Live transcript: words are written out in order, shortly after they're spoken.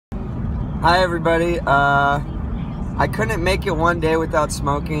Hi everybody. I couldn't make it one day without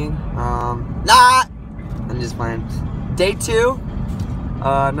smoking. I'm just playing. Day 2,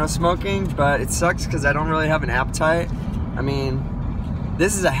 no smoking, but it sucks because I don't really have an appetite. I mean,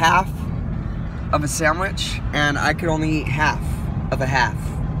 this is a half of a sandwich, and I could only eat half of a half.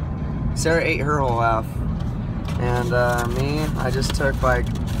 Sarah ate her whole half, and me, I just took like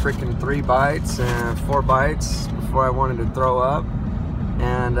freaking 3 bites and 4 bites before I wanted to throw up.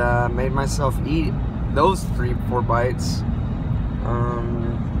 And made myself eat those 3-4 bites.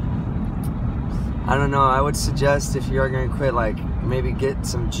 I don't know, I would suggest if you are gonna quit, like maybe get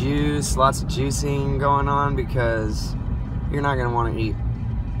some juice, lots of juicing going on, because you're not gonna want to eat,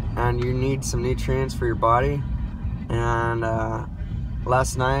 and you need some nutrients for your body. And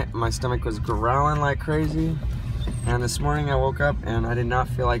last night my stomach was growling like crazy, and this morning I woke up and I did not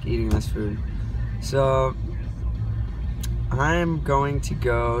feel like eating this food. So I'm going to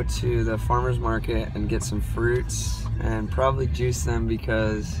go to the farmer's market and get some fruits and probably juice them,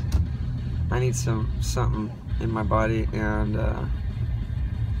 because I need something in my body, and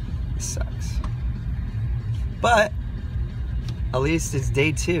it sucks. But at least it's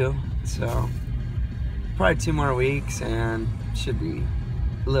day 2, so probably 2 more weeks and should be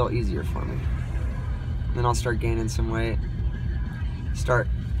a little easier for me. Then I'll start gaining some weight, start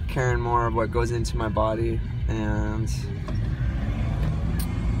caring more of what goes into my body, and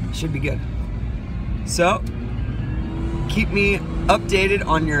should be good. So keep me updated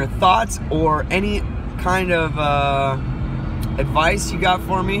on your thoughts or any kind of advice you got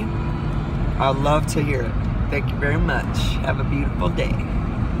for me. I'd love to hear it. Thank you very much. Have a beautiful day.